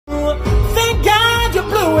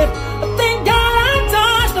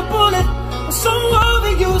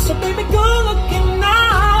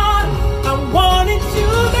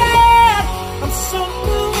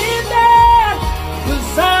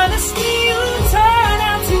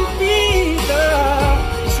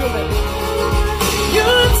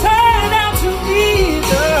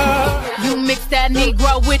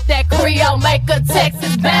with that Creole, make a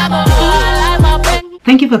Texas Bama. I like my baby.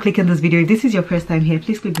 Thank you for clicking this video. If this is your first time here,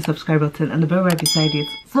 please click the subscribe button and the bell right beside it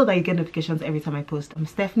so that you get notifications every time I post. I'm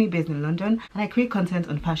Stephanie, based in London, and I create content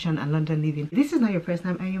on fashion and London living. If this is not your first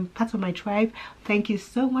time, I am part of my tribe. Thank you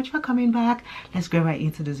so much for coming back. Let's go right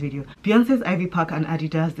into this video. Beyonce's Ivy Park and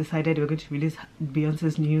Adidas decided they were going to release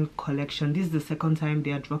Beyonce's new collection. This is the second time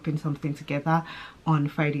they are dropping something together on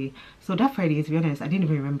Friday. So that Friday, to be honest, I didn't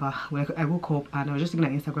even remember. When I woke up and I was just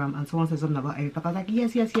looking at Instagram and someone said something about Ivy Park. I was like,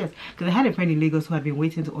 yes, because I had a friend in Lagos who had been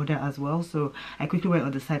waiting to order as well. So I quickly went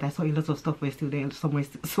on the site. I saw a lot of stuff were still there, some were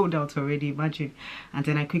sold out already, imagine. And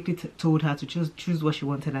then I quickly told her to choose what she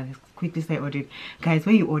wanted and quickly started ordering. Guys,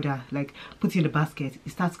 when you order, like, put it in the basket,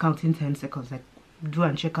 it starts counting 10 seconds, like do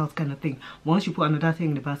and check out kind of thing. Once you put another thing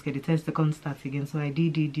in the basket, the 10 seconds starts again. So I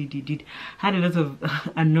did had a lot of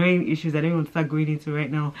annoying issues I don't want to start going into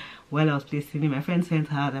right now while I was placing it. My friend sent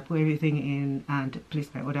her, I put everything in and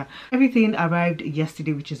placed my order. Everything arrived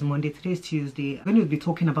yesterday, which is Monday. Today is Tuesday. I'm going to be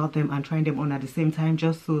talking about them and trying them on at the same time,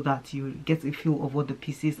 just so that you get a feel of what the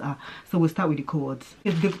pieces are. So we'll start with the codes.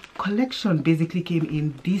 The collection basically came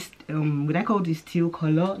in this what I call this teal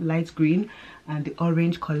color, light green, and the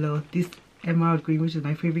orange color, this emerald green, which is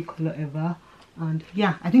my favorite color ever. And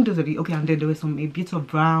yeah, I think those are the okay. And then there were a bit of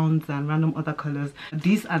browns and random other colors.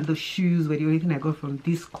 These and the shoes were the only thing I got from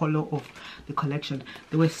this color of the collection.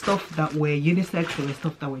 There were stuff that were unisex, there were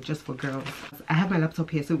stuff that were just for girls. I have my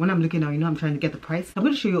laptop here, so when I'm looking now, you know, I'm trying to get the price. I'm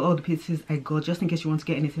going to show you all the pieces I got, just in case you want to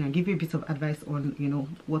get anything, and give you a bit of advice on, you know,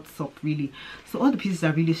 what's up really. So all the pieces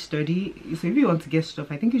are really sturdy. So if you want to get stuff,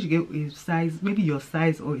 I think you should get a size, maybe your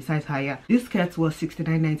size or a size higher. This skirt was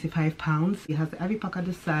 £69.95. It has the Ivy Park at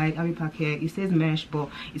the side, Ivy Park here. It says mesh, but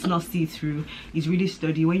it's not see-through. It's really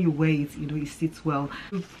sturdy. When you wear it, you know, it sits well.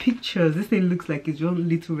 The pictures, this thing looks like it's one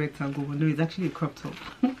little rectangle, but no, it's actually a crop top.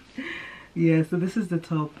 Yeah, so this is the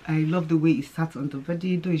top. I love the way it sat on the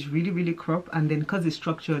body, though it's really cropped, and then because it's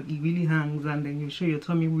structured, it really hangs, and then you show your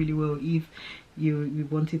tummy really well if you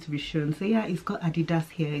want it to be shown. So yeah, it's got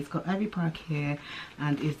Adidas here, it's got Ivy Park here,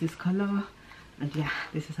 and it's this color. And yeah,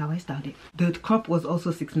 this is how I started. The crop was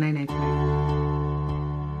also $69.95.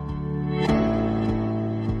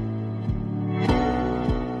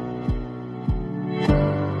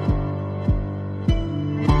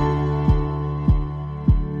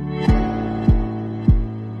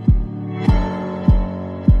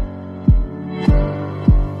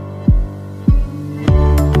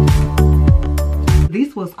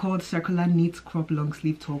 Was called circular knit crop long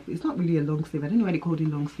sleeve top. It's not really a long sleeve. I don't know why they called it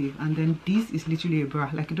long sleeve. And then this is literally a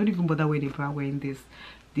bra. Like, you don't even bother wearing a bra wearing this.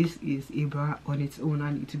 This is a bra on its own,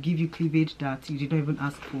 and to give you cleavage that you did not even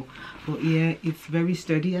ask for. But yeah, it's very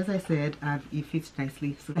sturdy, as I said, and it fits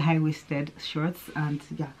nicely. So the high-waisted shorts, and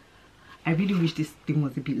yeah, I really wish this thing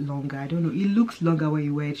was a bit longer. I don't know, it looks longer when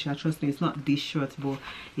you wear it. Trust me, it's not this short, but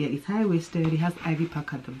yeah, it's high-waisted. It has Ivy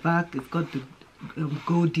Park at the back. It's got the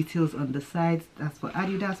gold details on the sides. That's for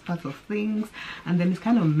Adidas part of things, and then it's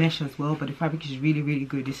kind of mesh as well, but the fabric is really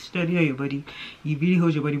good. It's sturdy on your body. It really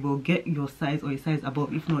holds your body. Will get your size or a size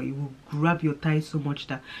above. If not, it will grab your thighs so much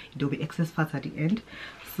that there'll be excess fat at the end.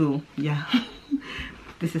 So yeah,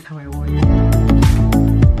 this is how I wore it.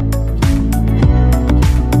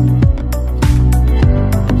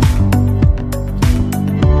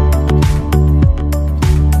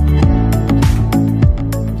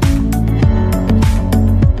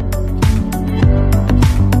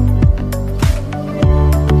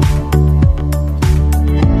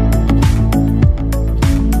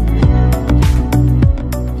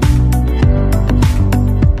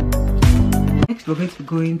 We're going to be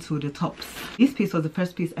going to the tops. This piece was the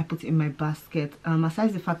first piece I put in my basket.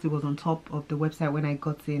 Aside the fact it was on top of the website, when I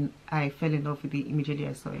got in, I fell in love with it immediately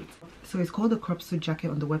I saw it. So it's called a crop suit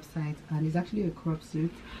jacket on the website, and it's actually a crop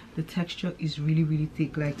suit. The texture is really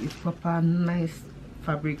thick, like it's proper nice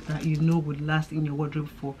fabric that you know would last in your wardrobe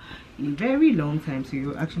for a very long time, so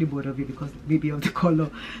you're actually bored of it because maybe of the color.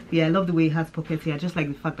 Yeah, I love the way it has pockets here. I just like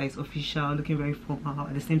the fact that it's official, looking very formal,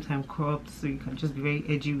 at the same time cropped, so you can just be very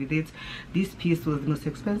edgy with it. This piece was the most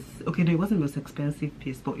expensive. Okay, no, it wasn't the most expensive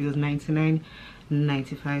piece, but it was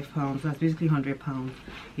 £99.95. That's basically £100.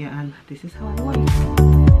 Yeah, and this is how I wore it.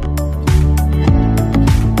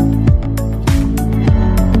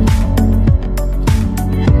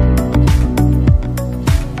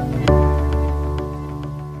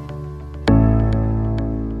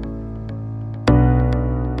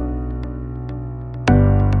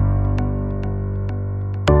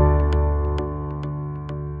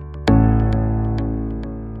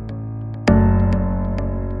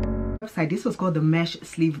 website. This was called the mesh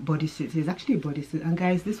sleeve bodysuit. It's actually a bodysuit, and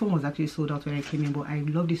guys, this one was actually sold out when I came in, but I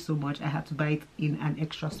loved it so much I had to buy it in an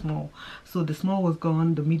extra small. So the small was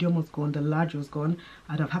gone, the medium was gone, the large was gone.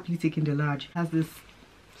 I'd have happily taken the large. It has this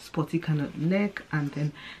sporty kind of neck, and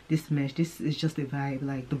then this mesh. This is just a vibe,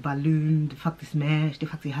 like the balloon, the fact it's mesh, the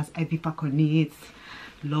fact it has Ivy Park on it.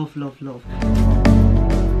 Love, love, love.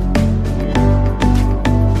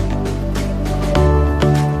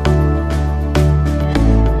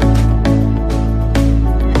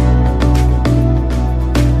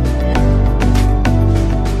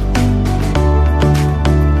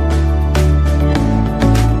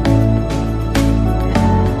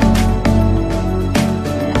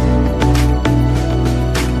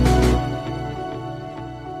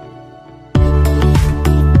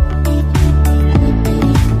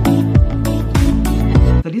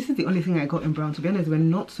 I got in brown. To be honest, there were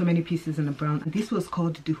not so many pieces in the brown, and this was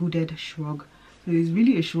called the hooded shrug. So it's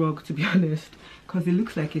really a shrug, to be honest, because it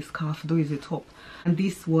looks like a scarf, though it's a top. And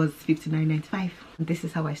this was $59.95, and this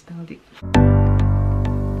is how I styled it.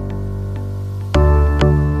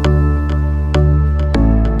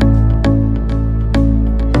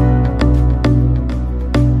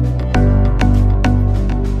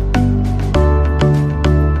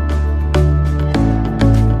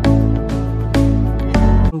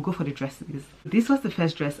 For the dresses, this was the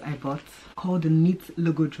first dress I bought, called the knit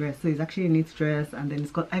logo dress. So it's actually a knit dress, and then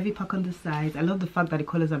it's got Ivy Park on the sides. I love the fact that the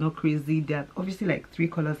colors are not crazy. There are obviously like 3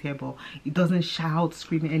 colors here, but it doesn't shout,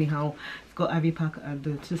 scream anyhow. It's got Ivy Park at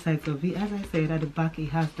the 2 sides of it. As I said, at the back it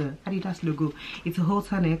has the Adidas logo. It's a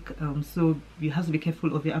halter neck, so you have to be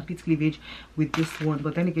careful of your armpit cleavage with this one,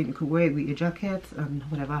 but then again you could wear it with a jacket and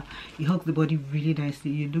whatever. It hugs the body really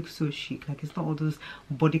nicely. You look so chic. Like, it's not all those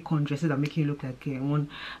bodycon dresses that make you look like one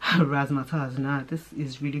razzmatazz. Nah, this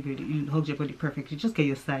is really good. It hugs your body perfectly. Just get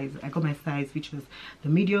your size. I got my size, which was the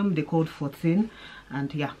medium. They called 14,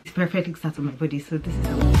 and yeah, it's perfectly sat on my body. So this is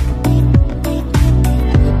how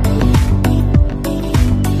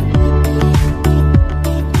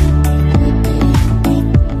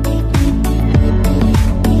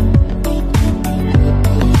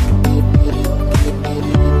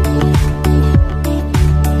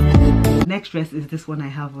dress is this one I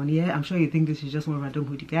have on. Yeah, I'm sure you think this is just one random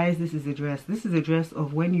hoodie. Guys, this is a dress. This is a dress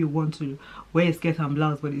of when you want to wear a skirt and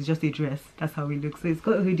blouse, but it's just a dress. That's how it looks. So it's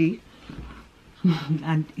got a hoodie,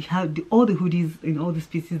 and it have all the hoodies in all these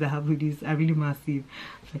pieces that have hoodies are really massive.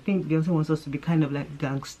 I think Beyonce wants us to be kind of like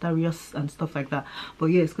gangsterious and stuff like that. But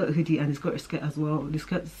yeah, it's got a hoodie and it's got a skirt as well. The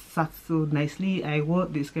skirt sat so nicely. I wore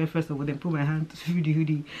the skirt first of all, then put my hand through the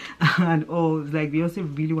hoodie, and oh, it's like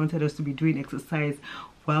Beyonce really wanted us to be doing exercise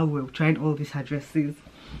while we're trying all these her dresses.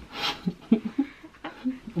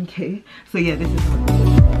 Okay, so yeah, this is how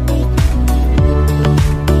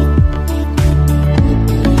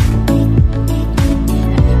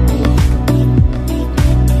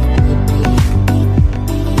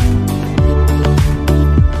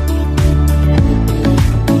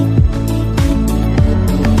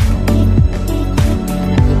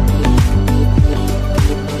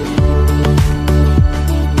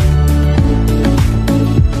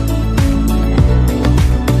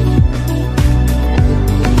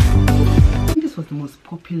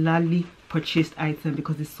popularly purchased item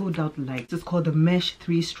because it's sold out like. It's called the mesh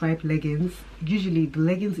 3-stripe leggings. Usually the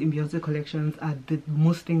leggings in Beyonce collections are the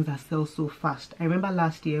most things that sell so fast. I remember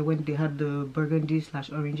last year when they had the burgundy /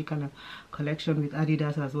 orangey kind of collection with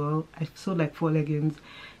Adidas as well. I sold like 4 leggings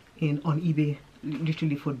on eBay,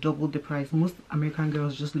 literally for double the price. Most American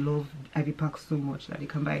girls just love Ivy Park so much that they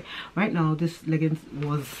can buy. Right now this leggings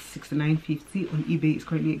was $69.50 on eBay. It's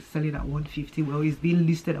currently selling at $150. Well, it's being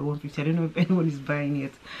listed at $150. I don't know if anyone is buying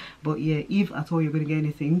it, but yeah, if at all you're going to get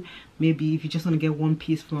anything, maybe if you just want to get one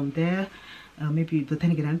piece from there, maybe. But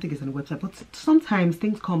then again, I don't think it's on the website, but sometimes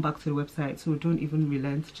things come back to the website, so don't even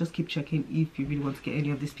relent. Just keep checking if you really want to get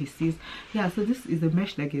any of these pieces. Yeah, so this is the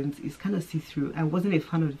mesh leggings. It's kind of see-through. I wasn't a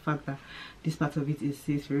fan of the fact that this part of it is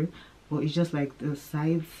see-through, but it's just like the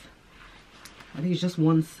sides. I think it's just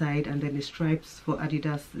one side, and then the stripes for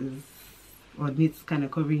Adidas is on it, kind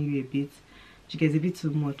of covering you a bit, which gets a bit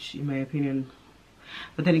too much in my opinion.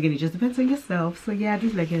 But then again, it just depends on yourself. So yeah,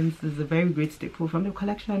 these leggings is a very great staple from the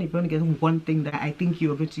collection. If you want to get one thing that I think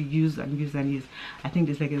you're going to use and use and use, I think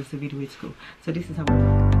this leggings is a good way to go. So this is how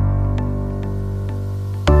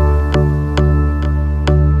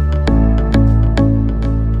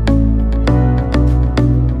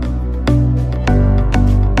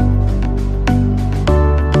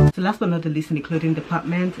last but not the least in the clothing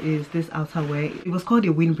department is this outerwear. It was called a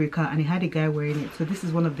windbreaker and it had a guy wearing it. So this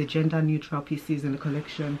is one of the gender neutral pieces in the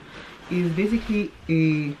collection. It's basically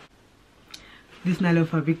a these nylon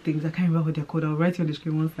fabric things. I can't remember what they're called. I'll write you on the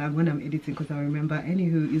screen once when I'm editing because I remember.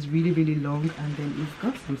 Anywho, it's really long, and then it's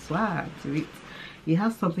got some swag to it. It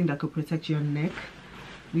has something that could protect your neck,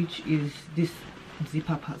 which is this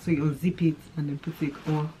zipper part. So you unzip it and then put it,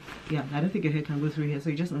 or yeah, I don't think your hair can go through here,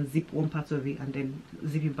 so you just unzip one part of it and then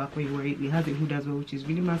zip it back when you wear it. It has a hood as well, which is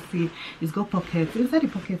really massive. It's got pockets. Inside the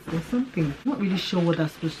pockets there's something, not really sure what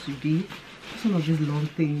that's supposed to be. Some of these long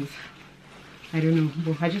things, I don't know,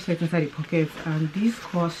 but I just went inside the pockets, and these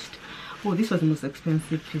cost, oh, this was the most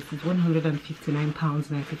expensive piece. It's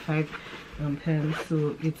 £159.95 pence,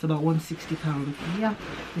 so it's about £160. Yeah,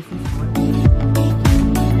 this is what.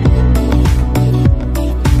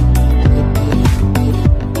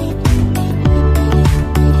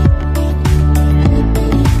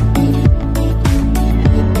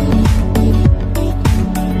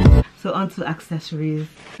 So onto accessories.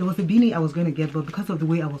 There was a beanie I was going to get, but because of the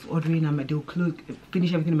way I was ordering and they'll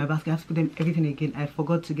finish everything in my basket, I have to put everything again. I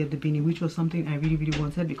forgot to get the beanie, which was something I really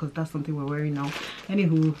wanted because that's something we're wearing now.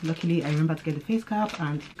 Anywho, luckily I remember to get the face cap,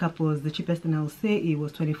 and the cap was the cheapest, and I'll say it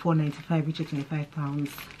was £24.95, which is £25.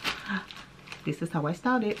 This is how I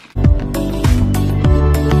started.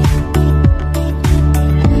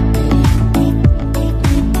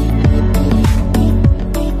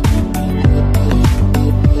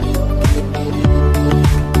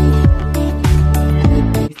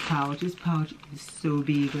 This pouch is so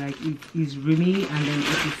big, like it is roomy, and then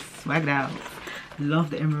it is swagged out. Love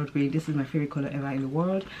the emerald green. This is my favorite color ever in the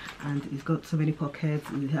world, and it's got so many pockets.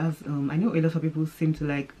 It has I know a lot of people seem to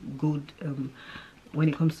like gold when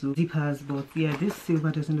it comes to zippers, but yeah, this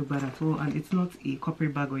silver doesn't look bad at all, and it's not a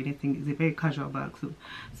corporate bag or anything. It's a very casual bag, so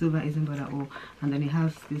silver isn't bad at all. And then it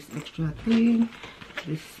has this extra thing.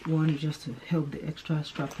 This one is just to help the extra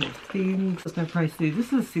strap of things. What's my price?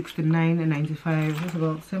 This is £69.95. It's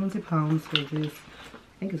about £70 for this.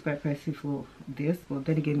 I think it's quite pricey for this, but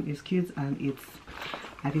then again, it's cute and it's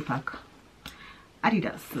IVYPARK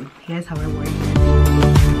Adidas. So here's how I wear it.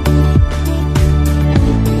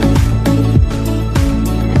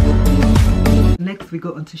 Next we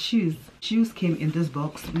go on to shoes. Shoes came in this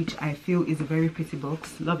box, which I feel is a very pretty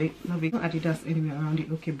box. Love it, love it. No Adidas anywhere around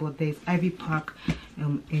it, okay, but there's IVYPARK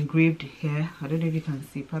engraved here. I don't know if you can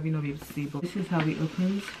see, probably not be able to see, but this is how it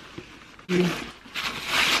opens.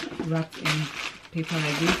 Wrapped in paper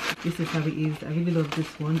like this. This is how it is. I really love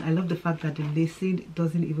this one. I love the fact that the lacing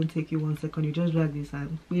doesn't even take you 1 second. You just drag this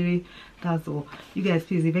and really, that's all. You guys,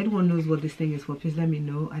 please, if anyone knows what this thing is for, please let me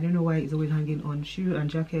know. I don't know why it's always hanging on shoe and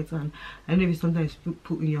jackets, and I don't know if it's sometimes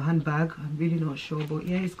put in your handbag. I'm really not sure, but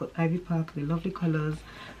yeah, it's got IVYPARK, the lovely colors,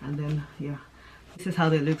 and then yeah, this is how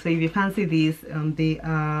they look. So if you fancy these, they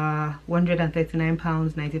are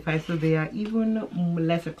 £139.95, so they are even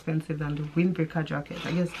less expensive than the windbreaker jacket,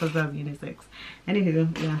 I guess, because that's unisex. Anywho,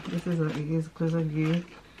 yeah, this is what it is, closer view.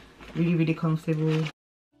 Really comfortable.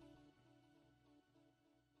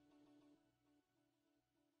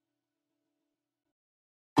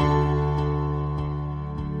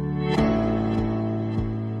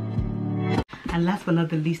 And last but not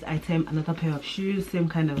the least item, another pair of shoes, same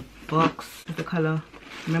kind of box. The color,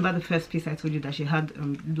 remember the first piece I told you that she had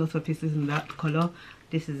lots of pieces in that color?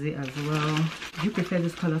 This is it as well. Do you prefer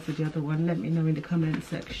this color to the other one? Let me know in the comment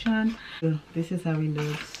section. So this is how it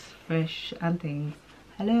looks, fresh and things.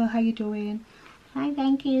 Hello, how you doing? Fine,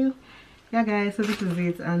 thank you. Yeah guys, so this is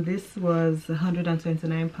it, and this was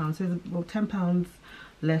 £129, so it's about £10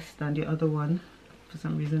 less than the other one for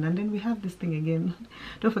some reason. And then we have this thing again.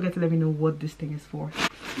 Don't forget to let me know what this thing is for.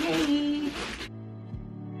 Yay!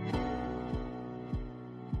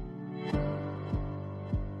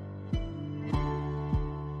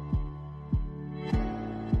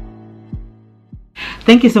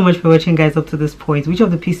 Thank you so much for watching, guys, up to this point. Which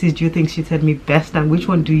of the pieces do you think suited me best, and which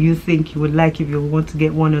one do you think you would like if you want to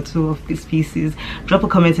get 1 or 2 of these pieces? Drop a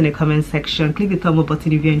comment in the comment section. Click the thumb up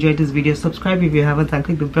button if you enjoyed this video. Subscribe if you haven't, and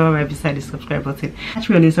click the bell right beside the subscribe button. Catch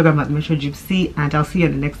me on Instagram at METROGYPSIE, and I'll see you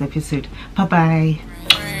in the next episode. Bye bye.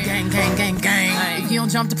 Gang, gang, gang, gang. If you don't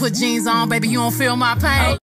jump to put jeans on, baby, you don't feel my pain.